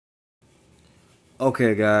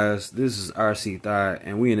Okay guys, this is RC Thought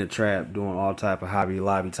and we in the trap doing all type of Hobby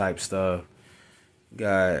Lobby type stuff.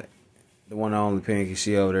 Got the one and only Pinky,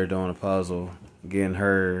 she over there doing a puzzle, getting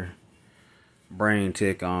her brain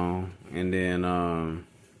tick on. And then I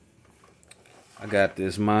got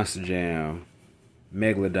this Monster Jam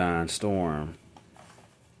Megalodon Storm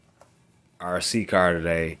RC car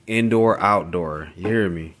today. Indoor, outdoor, you hear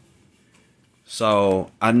me?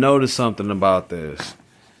 So I noticed something about this.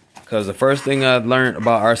 Because the first thing I learned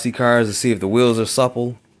about RC cars is to see if the wheels are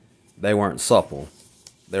supple. They weren't supple.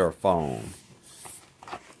 They were foam.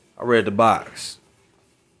 I read the box.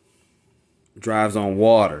 Drives on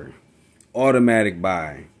water. Automatic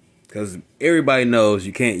buy. Because everybody knows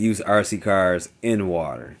you can't use RC cars in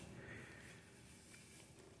water.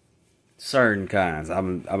 Certain kinds.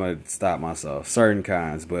 I'm going to stop myself. Certain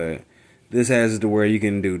kinds. But this has it to where you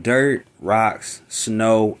can do dirt, rocks,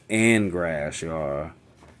 snow, and grass, y'all.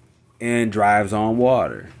 And drives on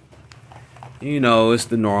water. You know, it's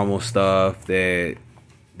the normal stuff that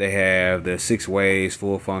they have. The 6 ways,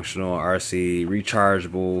 full functional RC,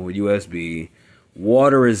 rechargeable USB,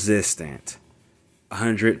 water resistant,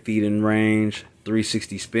 100 feet in range,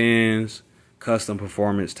 360 spins, custom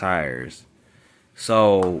performance tires.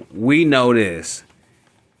 So we know this.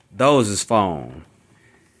 Those is foam.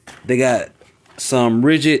 They got some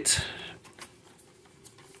rigid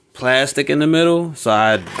plastic in the middle, so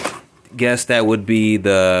I guess that would be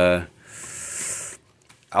the,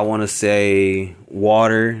 I want to say,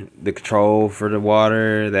 water, the control for the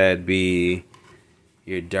water. That'd be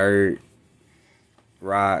your dirt,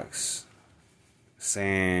 rocks,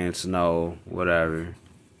 sand, snow, whatever.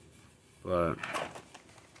 But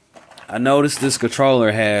I noticed this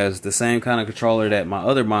controller has the same kind of controller that my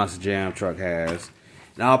other Monster Jam truck has.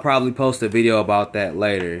 And I'll probably post a video about that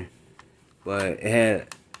later. But it had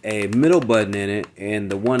a middle button in it, and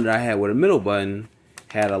the one that I had with a middle button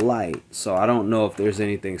had a light. So I don't know if there's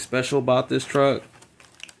anything special about this truck.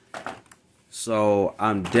 So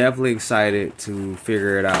I'm definitely excited to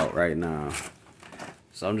figure it out right now.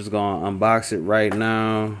 So I'm just gonna unbox it right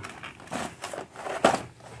now.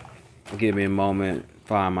 Give me a moment,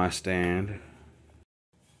 find my stand.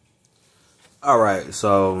 Alright,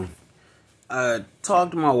 so I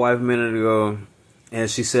talked to my wife a minute ago, and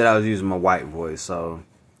she said I was using my white voice, so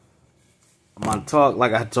I'm gonna talk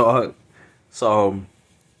like I talk. So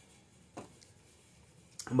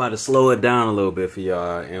I'm about to slow it down a little bit for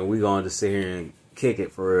y'all, and we're going to sit here and kick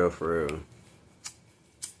it for real, for real.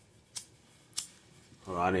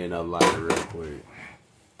 Hold on, I need another lighter real quick.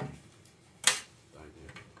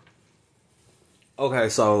 Okay,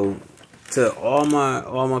 so to all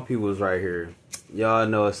my peoples right here, y'all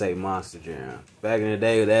know it's a Monster Jam. Back in the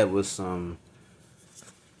day, that was some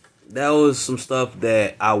stuff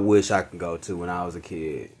that I wish I could go to when I was a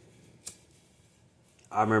kid.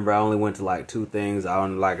 I remember I only went to like 2 things out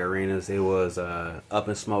in like arenas. It was Up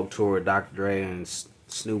in Smoke tour with Dr. Dre and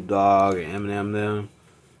Snoop Dogg and Eminem them,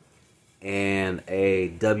 and a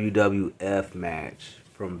WWF match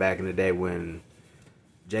from back in the day when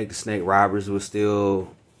Jake the Snake Roberts was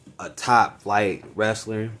still a top flight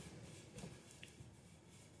wrestler.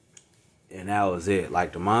 And that was it.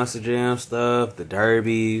 Like the Monster Jam stuff, the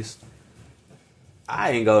derbies,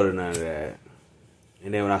 I didn't go to none of that.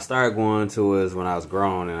 And then when I started going to it was when I was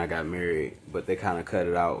grown and I got married. But they kind of cut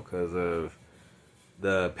it out because of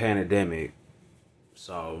the pandemic.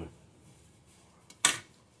 So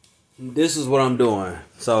this is what I'm doing.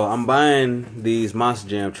 So I'm buying these Monster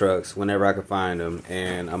Jam trucks whenever I can find them.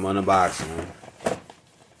 And I'm unboxing them.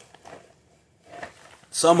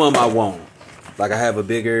 Some of them I won't. Like I have a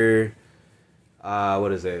bigger,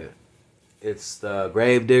 what is it? It's the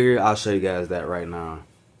Grave Digger. I'll show you guys that right now.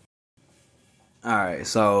 Alright,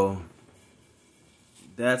 so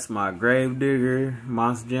that's my Grave Digger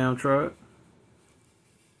Monster Jam truck.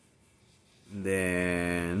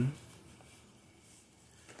 Then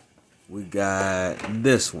we got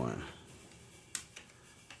this one.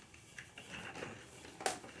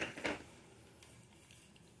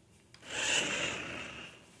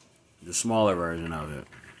 The smaller version of it.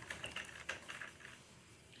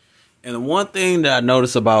 And the one thing that I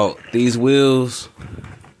notice about these wheels,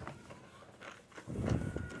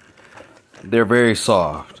 they're very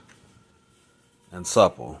soft and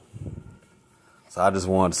supple. So I just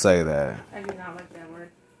wanted to say that. I do not like that word.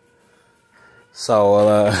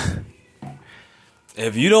 So,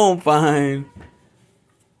 if you don't find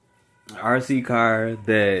an RC car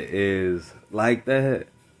that is like that,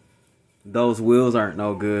 those wheels aren't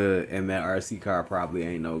no good, and that RC car probably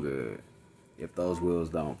ain't no good if those wheels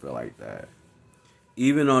don't feel like that.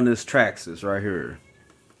 Even on this Traxxas right here,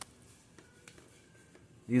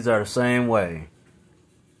 these are the same way.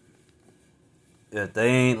 If they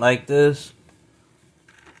ain't like this,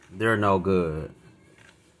 they're no good.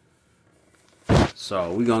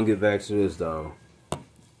 So we gonna get back to this though.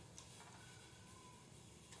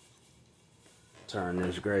 Turn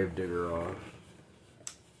this Gravedigger off.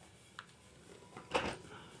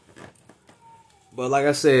 But like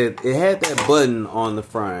I said, it had that button on the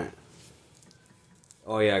front.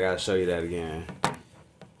 Oh yeah, I gotta show you that again.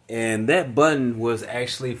 And that button was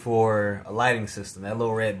actually for a lighting system. That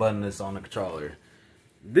little red button that's on the controller.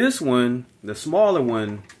 This one, the smaller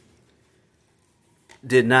one,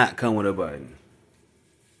 did not come with a button.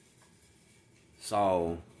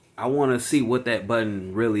 So I want to see what that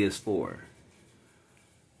button really is for.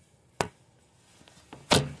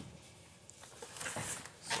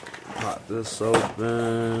 Pop this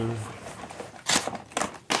open.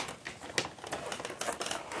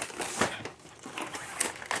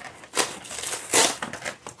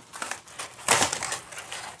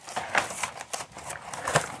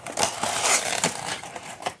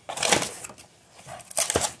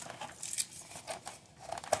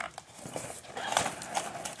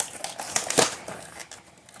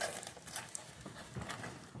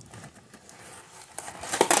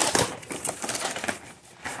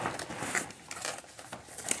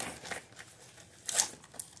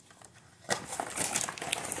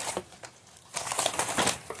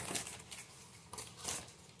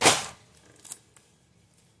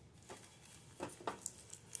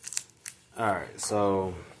 Alright,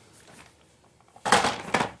 so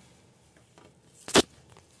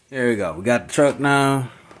here we go. We got the truck now.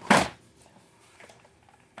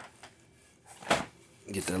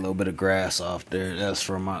 Get that little bit of grass off there. That's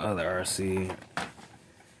from my other RC.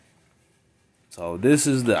 So this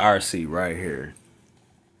is the RC right here.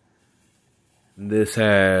 This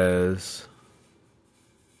has,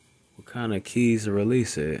 what kind of keys to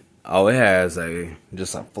release it? Oh, it has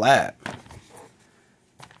just a flap.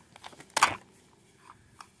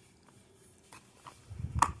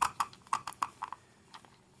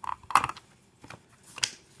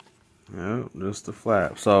 Yep, just the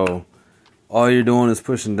flap. So all you're doing is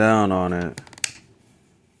pushing down on it,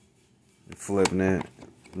 you're flipping it,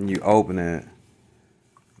 and you open it.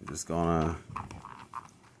 I'm just gonna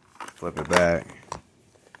flip it back.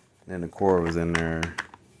 Then the cord was in there.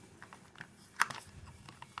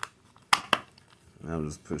 And I'll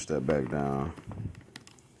just push that back down.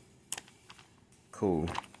 Cool.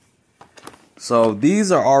 So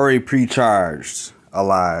these are already pre-charged a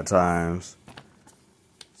lot of times.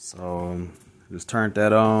 So just turn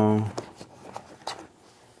that on.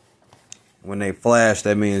 When they flash,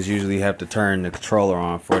 that means usually you have to turn the controller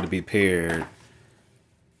on for it to be paired.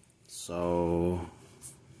 So,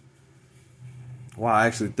 wow, I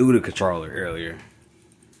actually threw the controller earlier.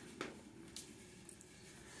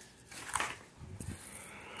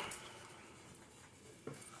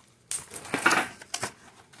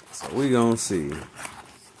 So we gonna see.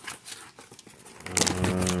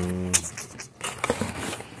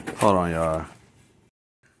 Hold on, y'all.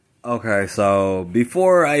 Okay, so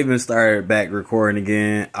before I even started back recording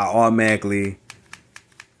again, I automatically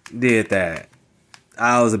did that.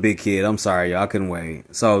 I was a big kid. I'm sorry, y'all. I couldn't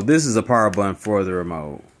wait. So this is a power button for the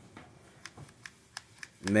remote.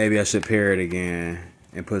 Maybe I should pair it again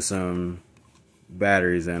and put some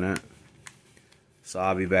batteries in it. So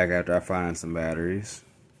I'll be back after I find some batteries.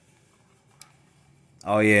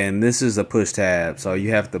 Oh yeah, and this is a push tab. So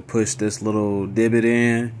you have to push this little divot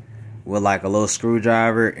in with like a little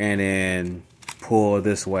screwdriver and then pull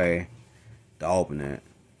this way to open it.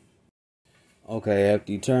 Okay,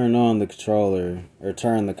 after you turn on the controller or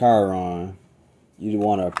turn the car on, you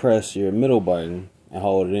want to press your middle button and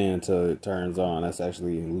hold it in until it turns on. That's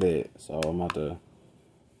actually lit. So I'm about to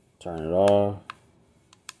turn it off.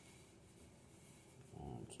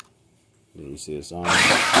 Then you see it's on.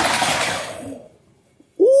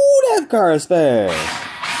 Ooh, that car is fast.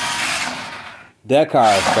 That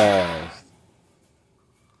car is fast.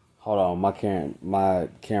 Hold on, my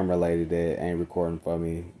camera lady that ain't recording for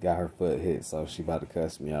me got her foot hit, so she about to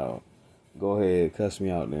cuss me out. Go ahead, cuss me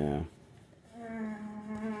out then.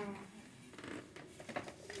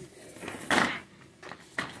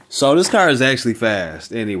 So this car is actually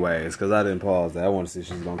fast anyways, because I didn't pause that. I want to see if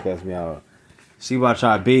she's gonna cuss me out. She about to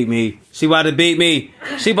try to beat me. She about to beat me.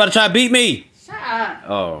 She about to try to beat me. Shut up.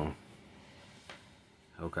 Oh.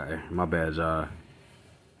 Okay, my bad, y'all.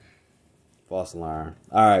 False alarm.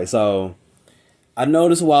 Alright, so I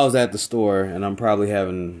noticed while I was at the store, and I'm probably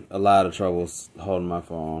having a lot of trouble holding my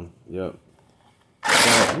phone. Yep.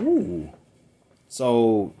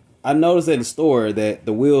 So I noticed at the store that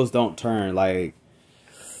the wheels don't turn. Like,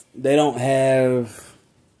 they don't have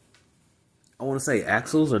I want to say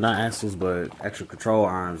axles, or not axles, but extra control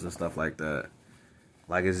arms and stuff like that.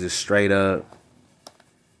 Like it's just straight up,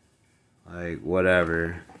 like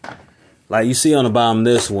whatever. Like you see on the bottom of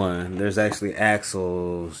this one, there's actually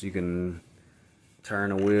axles. You can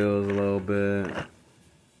turn the wheels a little bit.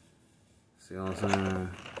 See what I'm saying?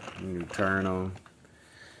 You can turn them.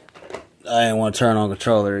 I didn't want to turn on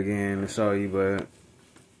controller again to show you, but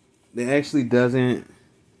it actually doesn't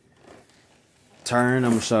turn.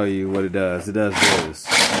 I'm gonna show you what it does. It does this.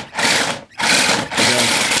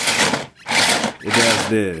 It does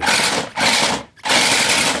this.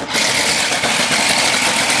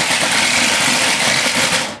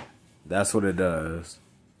 That's what it does.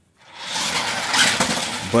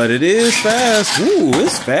 But it is fast. Ooh,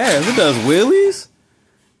 it's fast. It does wheelies.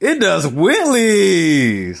 It does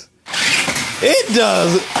wheelies. It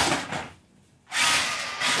does.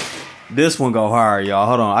 This one go hard, y'all.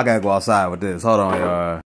 Hold on. I gotta go outside with this. Hold on,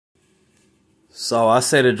 y'all. So I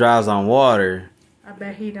said it drives on water. I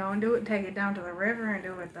bet he don't do it. Take it down to the river and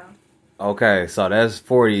do it, though. Okay, so that's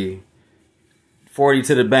 40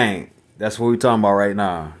 to the bank. That's what we're talking about right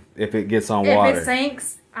now. If it gets on water. If it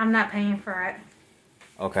sinks, I'm not paying for it.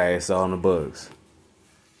 Okay, so on the books.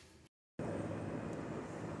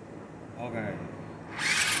 Okay.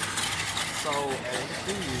 So, as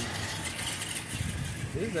you see,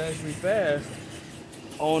 it's actually fast.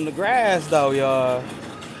 On the grass, though, y'all.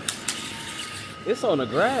 It's on the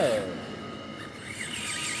grass.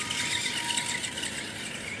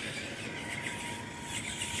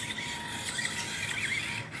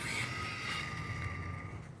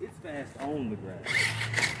 It's fast on the grass.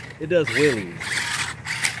 It does wheelies.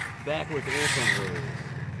 Backwards and frontwards.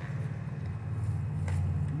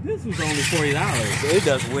 This was only $40. It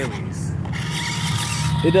does wheelies.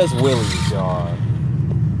 It does wheelies, y'all.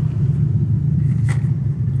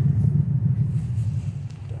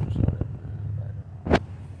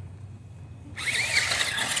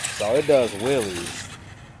 So it does wheelies.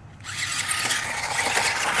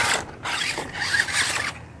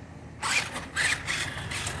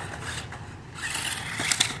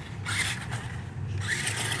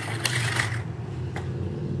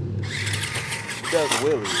 It does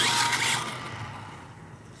wheelies.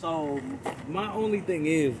 So my only thing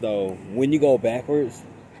is though, when you go backwards,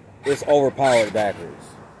 it's overpowered backwards.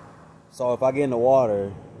 So if I get in the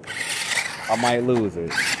water, I might lose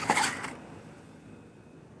it.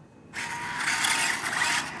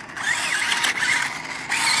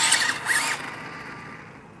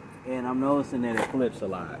 And I'm noticing that it flips a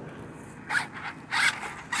lot.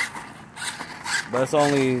 But it's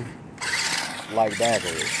only like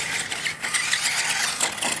backwards.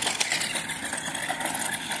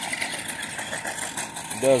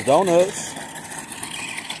 It does donuts.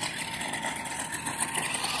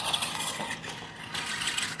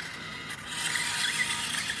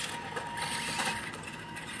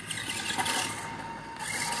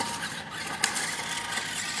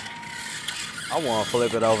 I want to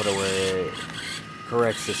flip it over to where it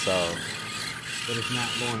corrects itself, but it's not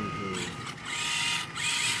going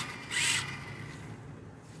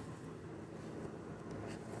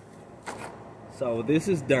to. So this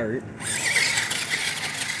is dirt.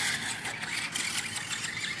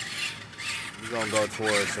 We're gonna go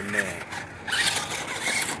towards cement.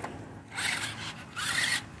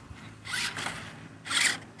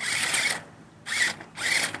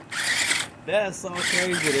 That's so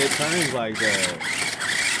crazy that it turns like that.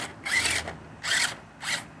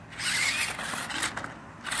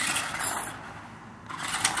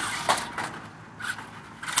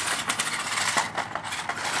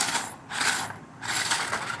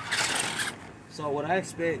 So what I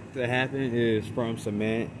expect to happen is from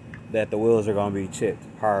cement that the wheels are gonna be chipped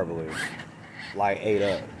horribly, like ate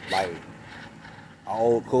up, like an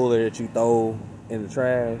old cooler that you throw in the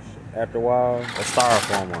trash after a while, a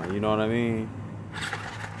styrofoam one, you know what I mean?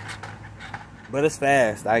 But it's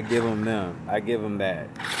fast. I give them that.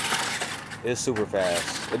 It's super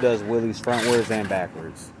fast. It does wheelies frontwards and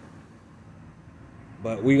backwards.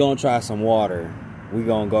 But we gonna try some water. We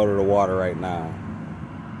gonna go to the water right now.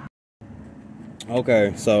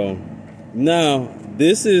 Okay, so now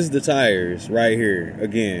this is the tires right here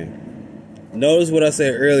again. Notice what I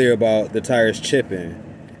said earlier about the tires chipping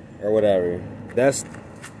or whatever. That's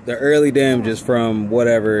the early damages from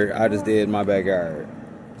whatever I just did in my backyard.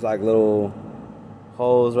 It's like little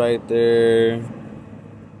holes right there.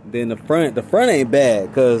 Then the front ain't bad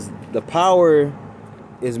because the power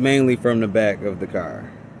is mainly from the back of the car.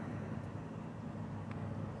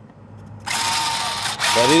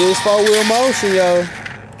 But it is 4-wheel motion, yo.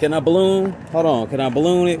 Can I balloon? Hold on, can I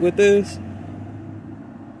balloon it with this?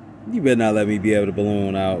 You better not let me be able to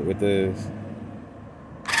balloon out with this.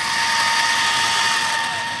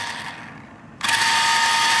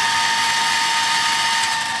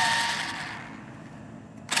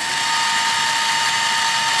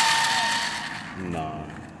 Nah.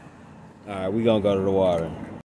 Alright, we gonna go to the water.